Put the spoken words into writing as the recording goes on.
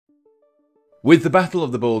With the Battle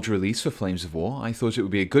of the Bulge release for Flames of War, I thought it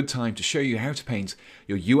would be a good time to show you how to paint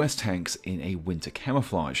your US tanks in a winter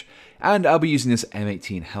camouflage, and I'll be using this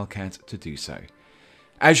M18 Hellcat to do so.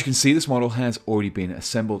 As you can see, this model has already been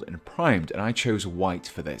assembled and primed, and I chose white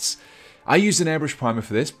for this. I used an airbrush primer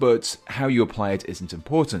for this, but how you apply it isn't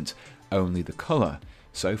important, only the colour,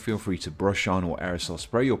 so feel free to brush on or aerosol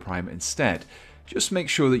spray your primer instead. Just make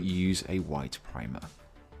sure that you use a white primer.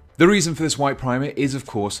 The reason for this white primer is, of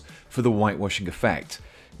course, for the whitewashing effect.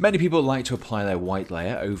 Many people like to apply their white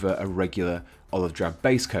layer over a regular olive drab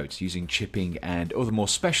base coat, using chipping and other more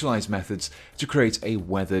specialised methods to create a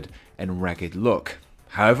weathered and ragged look.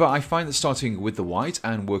 However, I find that starting with the white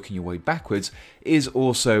and working your way backwards is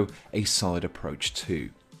also a solid approach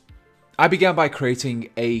too. I began by creating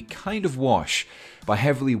a kind of wash by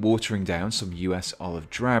heavily watering down some US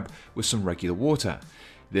Olive Drab with some regular water.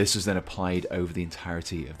 This was then applied over the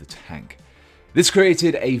entirety of the tank. This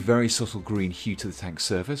created a very subtle green hue to the tank's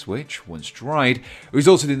surface, which, once dried,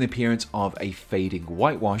 resulted in the appearance of a fading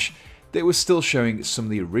whitewash that was still showing some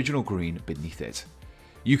of the original green beneath it.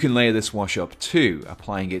 You can layer this wash up too,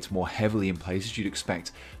 applying it more heavily in places you'd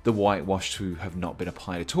expect the whitewash to have not been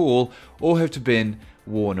applied at all or have been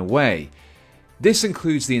worn away. This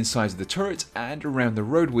includes the insides of the turret and around the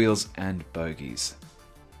road wheels and bogies.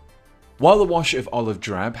 While the wash of Olive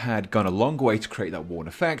Drab had gone a long way to create that worn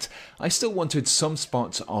effect, I still wanted some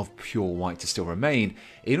spots of pure white to still remain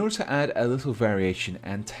in order to add a little variation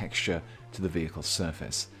and texture to the vehicle's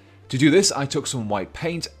surface. To do this, I took some white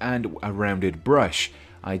paint and a rounded brush.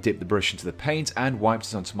 I dipped the brush into the paint and wiped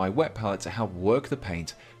it onto my wet palette to help work the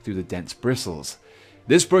paint through the dense bristles.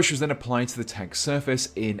 This brush was then applied to the tank's surface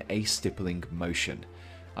in a stippling motion.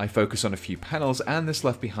 I focused on a few panels, and this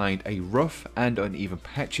left behind a rough and uneven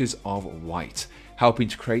patches of white, helping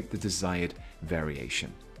to create the desired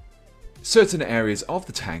variation. Certain areas of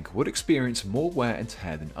the tank would experience more wear and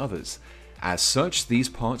tear than others. As such, these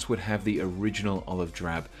parts would have the original Olive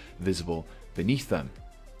Drab visible beneath them.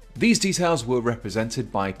 These details were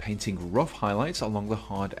represented by painting rough highlights along the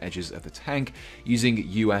hard edges of the tank using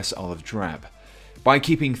US Olive Drab. By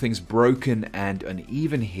keeping things broken and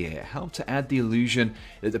uneven here, it helped to add the illusion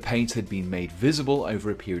that the paint had been made visible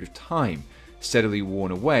over a period of time, steadily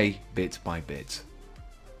worn away bit by bit.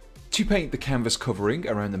 To paint the canvas covering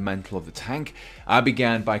around the mantle of the tank, I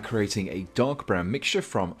began by creating a dark brown mixture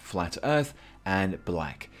from flat earth and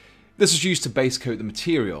black. This was used to base coat the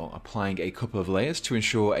material, applying a couple of layers to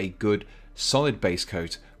ensure a good, solid base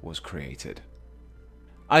coat was created.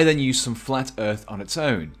 I then used some flat earth on its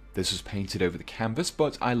own. This was painted over the canvas,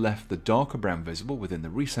 but I left the darker brown visible within the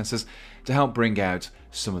recesses to help bring out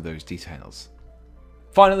some of those details.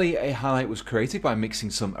 Finally, a highlight was created by mixing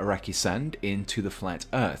some Iraqi sand into the flat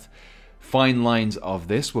earth. Fine lines of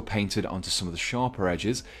this were painted onto some of the sharper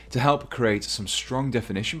edges to help create some strong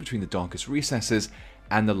definition between the darkest recesses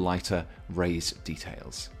and the lighter raised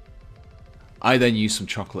details. I then used some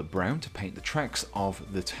chocolate brown to paint the tracks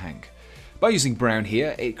of the tank. By using brown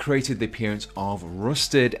here, it created the appearance of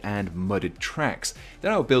rusted and mudded tracks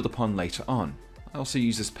that I will build upon later on. I also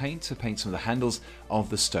used this paint to paint some of the handles of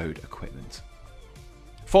the stowed equipment.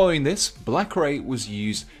 Following this, black grey was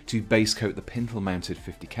used to base coat the pintle mounted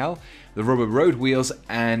 50 cal, the rubber road wheels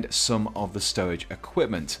and some of the stowage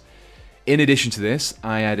equipment. In addition to this,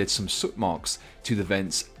 I added some soot marks to the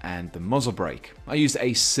vents and the muzzle brake. I used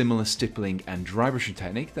a similar stippling and dry brushing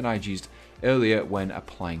technique that I had used earlier when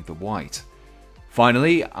applying the white.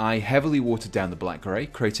 Finally, I heavily watered down the black grey,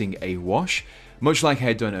 creating a wash, much like I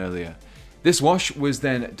had done earlier. This wash was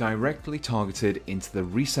then directly targeted into the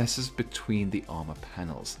recesses between the armour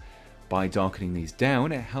panels. By darkening these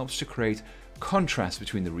down, it helps to create contrast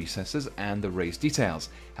between the recesses and the raised details,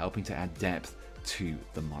 helping to add depth to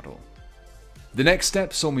the model. The next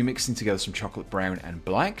step saw me mixing together some chocolate brown and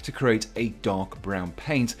black to create a dark brown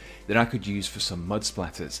paint that I could use for some mud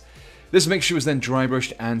splatters. This mixture was then dry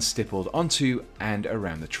brushed and stippled onto and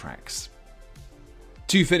around the tracks.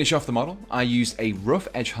 To finish off the model, I used a rough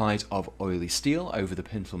edge highlight of oily steel over the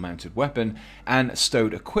pintle mounted weapon and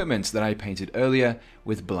stowed equipment that I painted earlier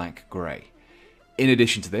with black grey. In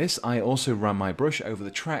addition to this, I also ran my brush over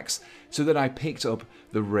the tracks so that I picked up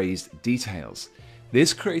the raised details.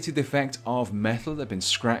 This created the effect of metal that had been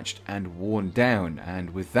scratched and worn down, and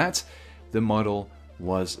with that, the model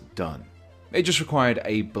was done. It just required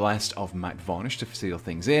a blast of matte varnish to seal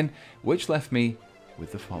things in, which left me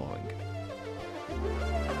with the following.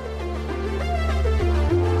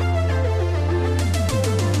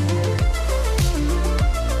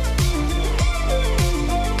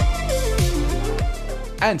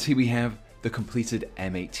 And here we have the completed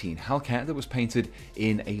M18 Hellcat that was painted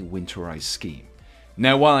in a winterized scheme.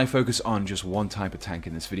 Now, while I focus on just one type of tank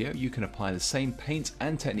in this video, you can apply the same paints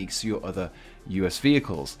and techniques to your other US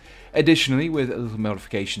vehicles. Additionally, with a little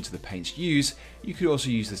modification to the paints used, you could also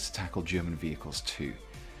use this to tackle German vehicles too.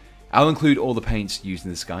 I'll include all the paints used in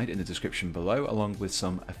this guide in the description below, along with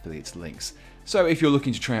some affiliate links. So if you're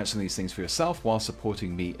looking to try out some of these things for yourself while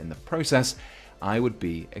supporting me in the process, I would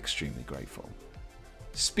be extremely grateful.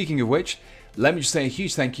 Speaking of which, let me just say a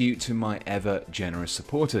huge thank you to my ever generous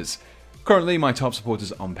supporters. Currently, my top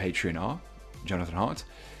supporters on Patreon are Jonathan Hart,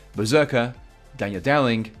 Berserker, Daniel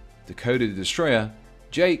Dowling, Dakota the Destroyer,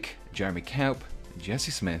 Jake, Jeremy Kaup,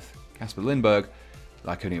 Jesse Smith, Casper Lindberg,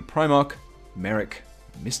 Lyconian Primarch, Merrick,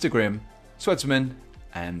 Mr. Grimm, Sweatsman,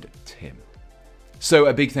 and Tim. So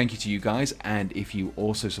a big thank you to you guys, and if you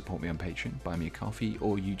also support me on Patreon, buy me a coffee,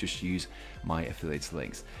 or you just use my affiliate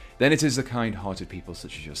links, then it is the kind-hearted people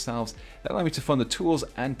such as yourselves that allow me to fund the tools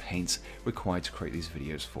and paints required to create these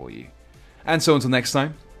videos for you. And so until next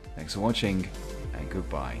time, thanks for watching, and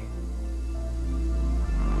goodbye.